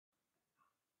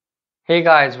Hey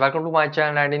guys, welcome to my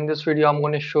channel, and in this video I'm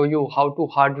going to show you how to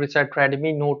hard reset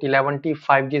Redmi Note 11T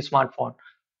 5G smartphone.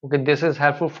 Okay, this is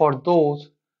helpful for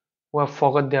those who have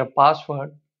forgot their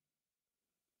password.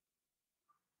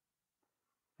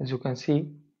 As you can see,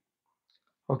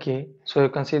 okay, so you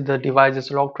can see the device is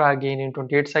locked. Try again in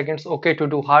 28 seconds. Okay, to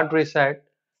do hard reset,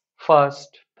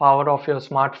 first power off your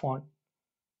smartphone.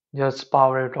 Just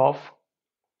power it off.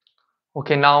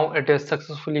 Okay, now it is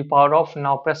successfully powered off.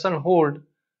 Now press and hold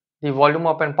the volume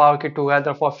up and power key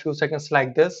together for a few seconds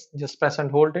like this. Just press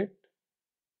and hold it,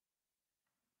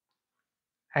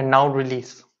 and now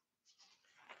release.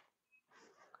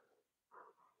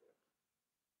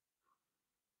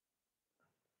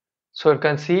 So you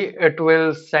can see it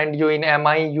will send you in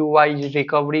MIUI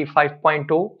recovery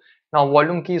 5.0. Now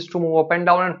volume keys to move up and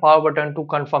down and power button to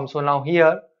confirm. So now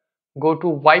here go to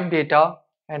wipe data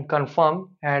and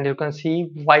confirm, and you can see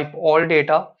wipe all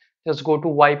data. Just go to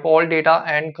wipe all data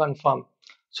and confirm.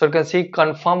 So you can see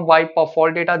confirm wipe of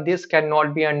all data. This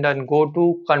cannot be undone. Go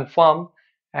to confirm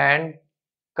and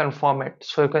confirm it.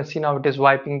 So you can see now it is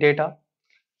wiping data.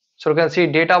 So you can see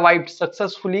data wiped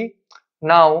successfully.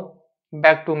 Now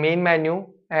back to main menu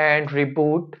and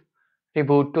reboot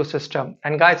to system.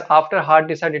 And guys, after hard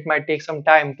reset it might take some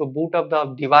time to boot up the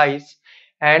device,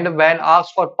 and when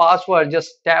asked for password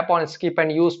just tap on skip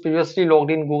and use previously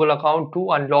logged in Google account to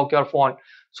unlock your phone.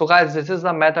 So guys, this is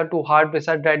the method to hard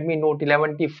reset Redmi Note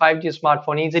 11T 5G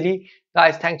smartphone easily.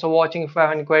 Guys, thanks for watching. If you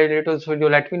have any query related to this video,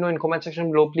 let me know in comment section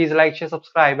below. Please like, share,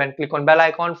 subscribe and click on bell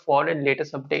icon for the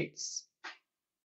latest updates.